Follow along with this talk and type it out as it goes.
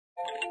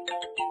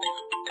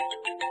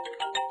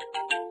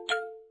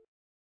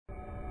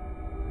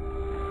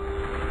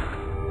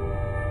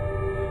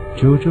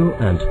Jojo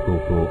and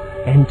Popo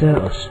enter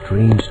a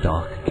strange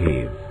dark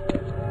cave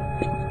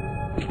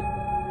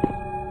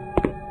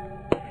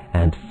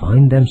and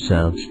find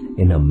themselves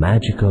in a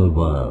magical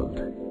world.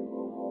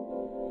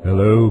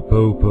 Hello,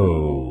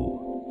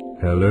 Popo.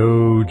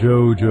 Hello,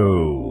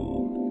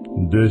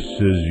 Jojo. This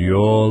is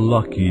your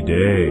lucky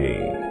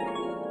day.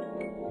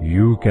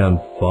 You can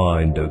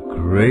find a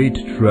great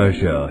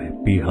treasure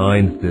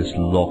behind this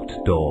locked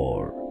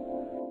door.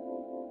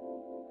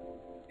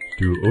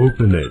 To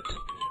open it,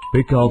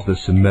 pick out the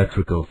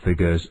symmetrical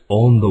figures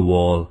on the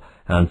wall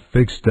and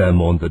fix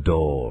them on the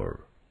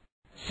door.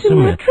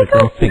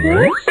 Symmetrical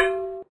figures?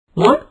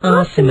 What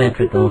are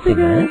symmetrical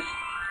figures?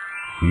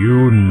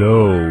 You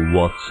know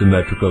what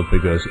symmetrical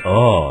figures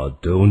are,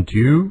 don't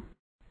you?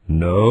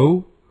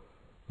 No?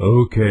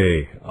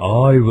 Okay,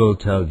 I will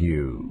tell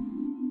you.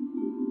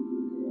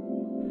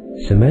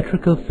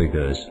 Symmetrical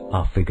figures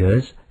are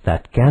figures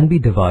that can be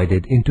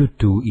divided into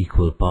two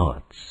equal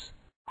parts,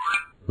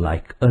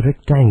 like a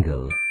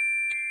rectangle,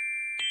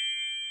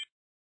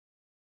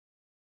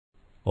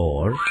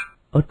 or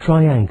a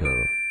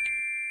triangle,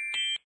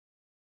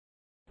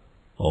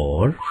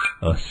 or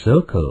a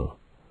circle,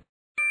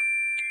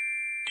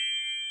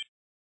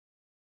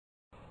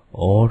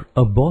 or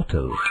a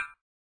bottle,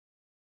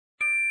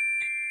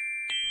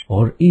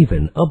 or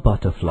even a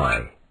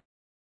butterfly.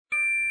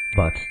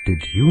 But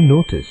did you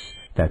notice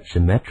that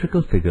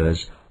symmetrical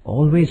figures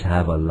always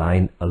have a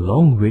line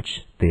along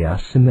which they are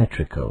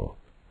symmetrical?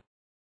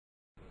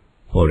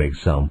 For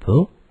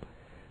example,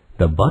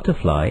 the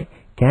butterfly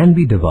can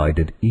be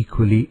divided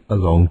equally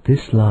along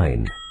this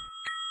line,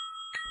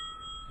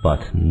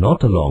 but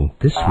not along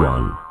this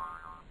one.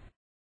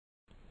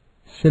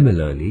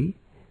 Similarly,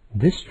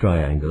 this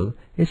triangle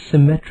is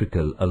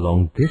symmetrical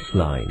along this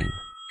line,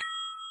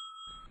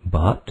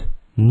 but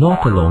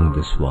not along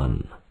this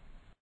one.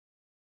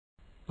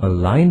 A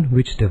line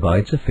which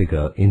divides a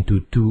figure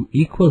into two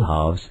equal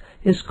halves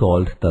is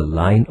called the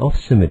line of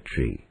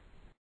symmetry.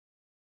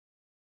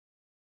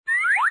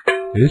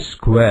 Is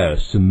square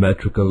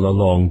symmetrical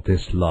along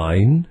this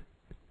line?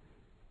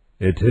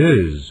 It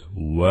is.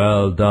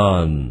 Well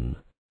done.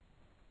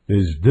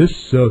 Is this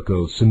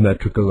circle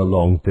symmetrical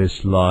along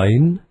this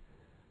line?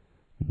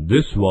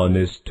 This one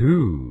is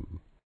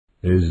too.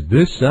 Is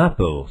this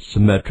apple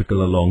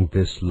symmetrical along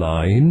this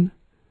line?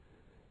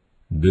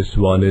 This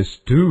one is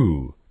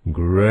too.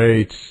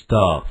 Great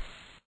stuff.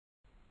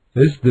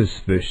 Is this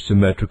fish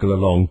symmetrical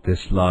along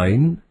this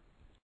line?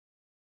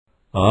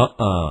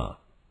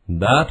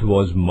 That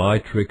was my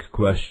trick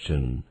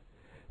question.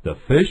 The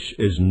fish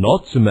is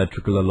not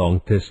symmetrical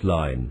along this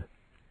line.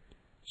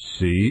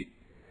 See,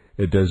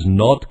 it does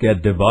not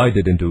get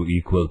divided into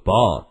equal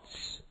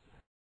parts.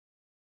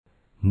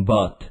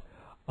 But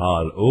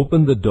I'll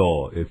open the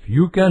door if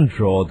you can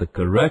draw the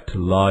correct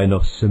line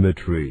of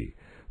symmetry,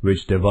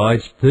 which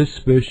divides this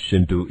fish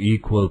into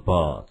equal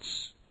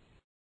parts.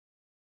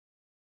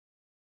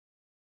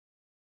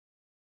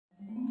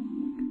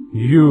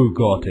 You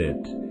got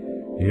it.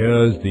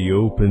 Here's the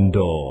open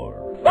door.